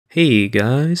Hey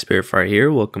guys, SpiritFire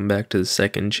here. Welcome back to the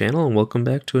second channel and welcome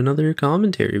back to another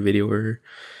commentary video or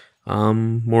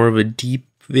more of a deep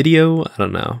video. I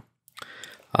don't know.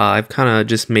 I've kind of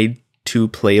just made two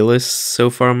playlists so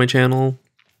far on my channel.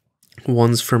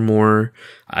 One's for more,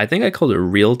 I think I called it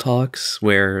real talks,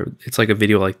 where it's like a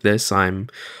video like this. I'm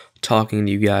talking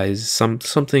to you guys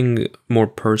something more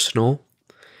personal.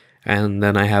 And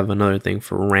then I have another thing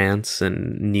for rants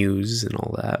and news and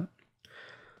all that.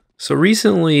 So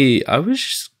recently, I was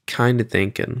just kind of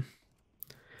thinking,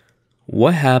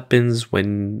 what happens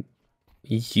when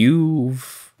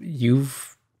you've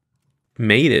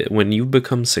made it, when you've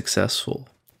become successful?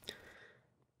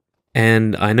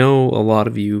 And I know a lot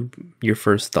of you, your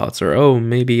first thoughts are, oh,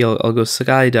 maybe I'll go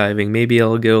skydiving, maybe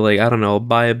I'll go, like, I don't know,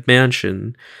 buy a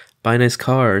mansion, buy a nice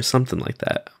car, or something like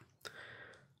that.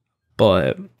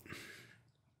 But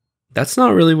that's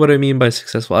not really what I mean by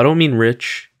successful. I don't mean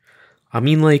rich. I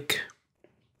mean, like,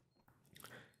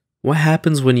 what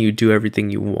happens when you do everything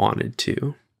you wanted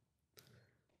to?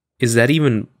 Is that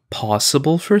even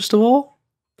possible, first of all?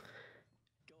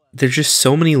 There's just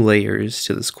so many layers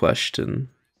to this question,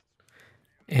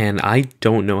 and I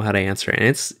don't know how to answer it. And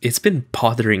it's been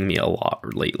bothering me a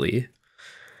lot lately.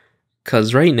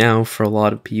 Because right now, for a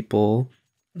lot of people,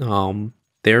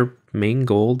 their main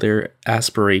goal, their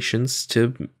aspirations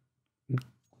to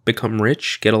become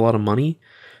rich, get a lot of money,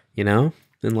 you know,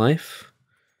 in life,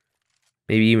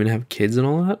 maybe even have kids and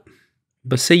all that.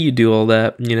 But say you do all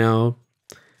that, you know,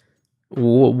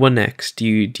 what next? Do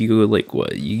you go, like,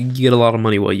 what? You get a lot of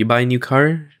money, what? You buy a new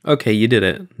car? Okay, you did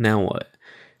it. Now what?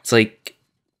 It's like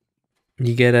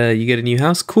you get a new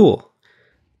house? Cool.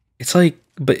 It's like,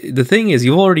 but the thing is,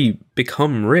 you've already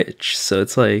become rich, so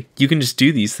it's like you can just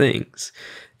do these things.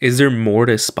 Is there more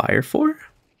to aspire for?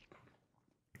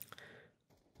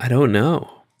 I don't know.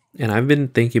 And I've been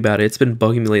thinking about it. It's been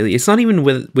bugging me lately. It's not even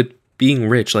with being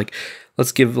rich. Like,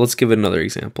 let's give another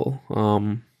example.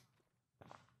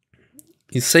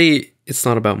 You say it's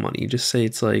not about money. You just say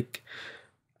it's like,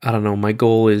 I don't know, my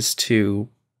goal is to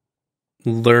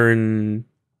learn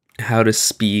how to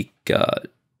speak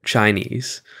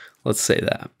Chinese. Let's say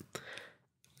that.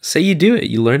 Say you do it.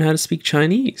 You learn how to speak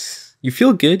Chinese. You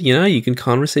feel good, you know, you can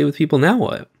conversate with people. Now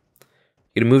what?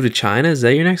 You gonna move to China? Is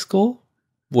that your next goal?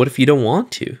 What if you don't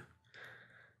want to?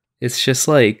 It's just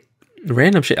like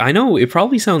random shit. I know it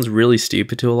probably sounds really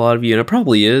stupid to a lot of you, and it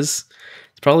probably is.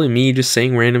 It's probably me just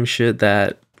saying random shit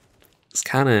that it's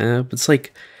kind of, it's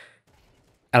like,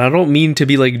 and I don't mean to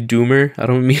be like doomer. I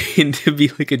don't mean to be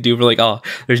like a doomer, like, oh,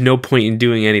 there's no point in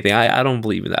doing anything. I don't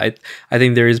believe in that. I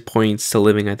think there is points to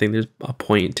living. I think there's a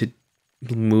point to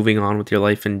moving on with your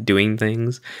life and doing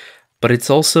things. But it's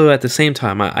also, at the same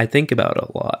time, I think about it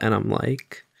a lot, and I'm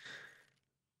like,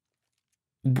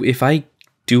 if I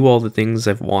do all the things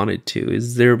I've wanted to,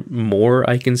 is there more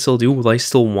I can still do? Will I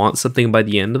still want something by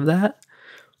the end of that?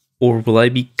 Or will I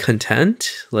be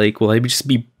content? Like, will I just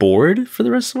be bored for the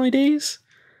rest of my days?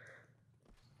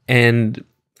 And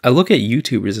I look at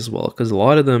YouTubers as well, because a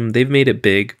lot of them, they've made it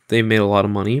big, they've made a lot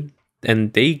of money,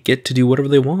 and they get to do whatever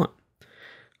they want.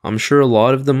 I'm sure a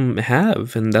lot of them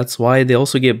have, and that's why they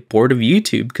also get bored of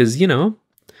YouTube, because, you know,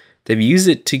 they've used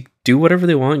it to do whatever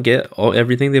they want, get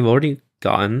everything they've already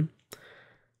gotten.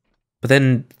 But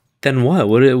then what?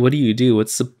 What do you do?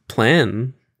 What's the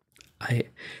plan?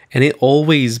 And it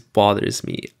always bothers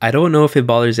me. I don't know if it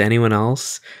bothers anyone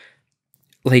else.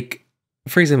 Like,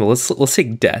 for example, let's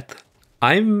take death.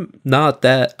 I'm not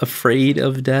that afraid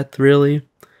of death, really.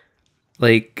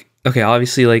 Like, okay,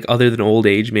 obviously, like, other than old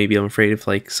age, maybe I'm afraid if,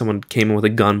 like, someone came in with a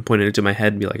gun, pointed it to my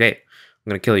head and be like, hey, I'm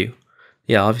gonna kill you.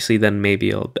 Yeah, obviously then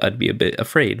maybe I'd be a bit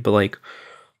afraid, but, like,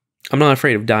 I'm not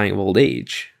afraid of dying of old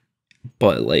age.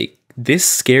 But, like, this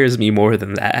scares me more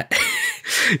than that.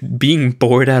 Being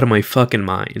bored out of my fucking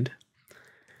mind.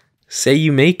 Say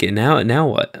you make it, now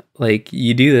what? Like,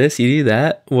 you do this, you do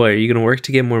that. What, are you gonna work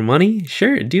to get more money?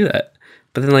 Sure, do that.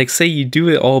 But then, like, say you do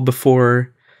it all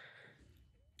before,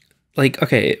 like,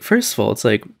 okay, first of all, it's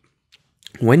like,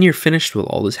 when you're finished with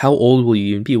all this, how old will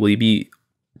you even be? Will you be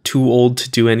too old to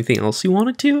do anything else you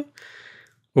wanted to?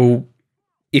 Or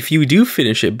if you do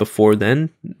finish it before then,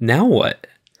 now what?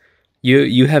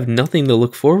 You have nothing to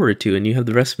look forward to, and you have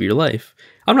the rest of your life.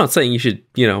 I'm not saying you should,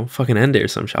 you know, fucking end it or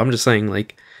some shit. I'm just saying,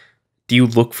 like, do you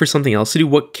look for something else to do?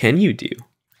 What can you do?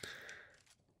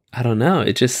 I don't know.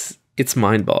 It's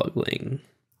mind-boggling.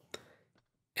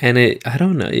 And I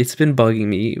don't know. It's been bugging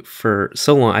me for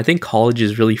so long. I think college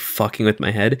is really fucking with my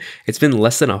head. It's been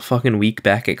less than a fucking week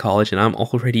back at college, and I'm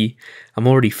already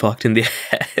fucked in the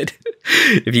head.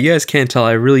 If you guys can't tell,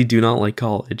 I really do not like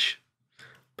college.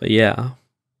 But yeah.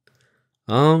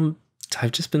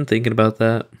 I've just been thinking about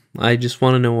that. I just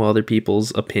want to know what other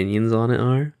people's opinions on it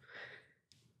are.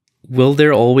 Will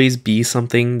there always be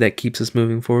something that keeps us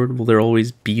moving forward? Will there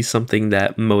always be something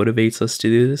that motivates us to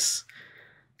do this?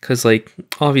 Because, like,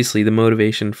 obviously the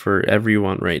motivation for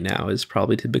everyone right now is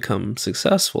probably to become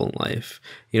successful in life.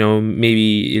 You know,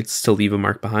 maybe it's to leave a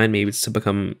mark behind. Maybe it's to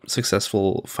become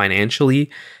successful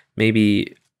financially.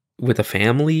 Maybe with a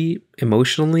family,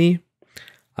 emotionally.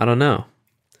 I don't know.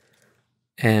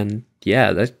 And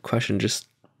yeah, that question just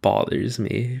bothers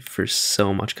me for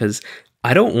so much because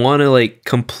I don't want to like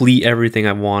complete everything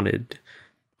I wanted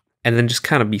and then just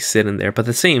kind of be sitting there. But at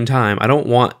the same time, I don't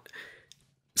want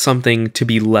something to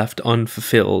be left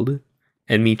unfulfilled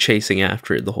and me chasing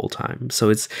after it the whole time. So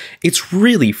it's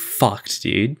really fucked,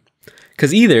 dude.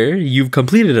 Because either you've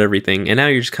completed everything and now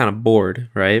you're just kind of bored,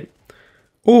 right?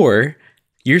 Or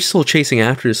you're still chasing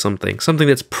after something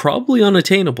that's probably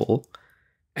unattainable,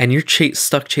 and you're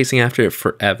stuck chasing after it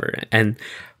forever. And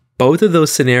both of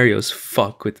those scenarios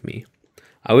fuck with me.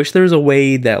 I wish there was a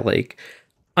way that, like,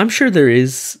 I'm sure there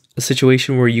is a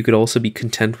situation where you could also be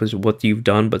content with what you've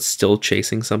done, but still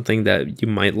chasing something that you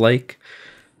might like.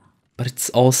 But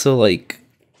it's also like,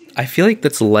 I feel like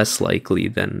that's less likely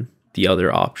than the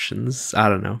other options. I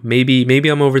don't know. Maybe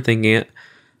I'm overthinking it.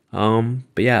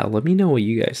 But yeah, let me know what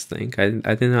you guys think. I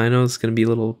know it's gonna be a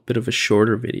little bit of a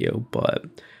shorter video, but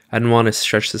I didn't want to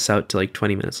stretch this out to like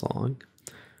 20 minutes long.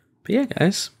 But yeah,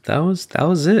 guys, that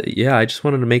was it. Yeah, I just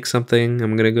wanted to make something.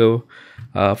 I'm gonna go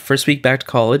first week back to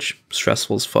college.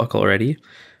 Stressful as fuck already.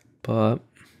 But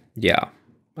yeah,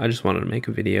 I just wanted to make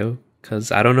a video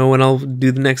because I don't know when I'll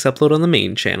do the next upload on the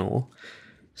main channel.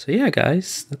 So yeah,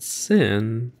 guys, that's it.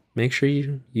 And make sure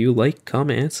you like,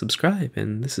 comment, and subscribe.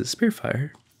 And this is SpiritFire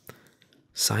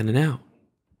signing out.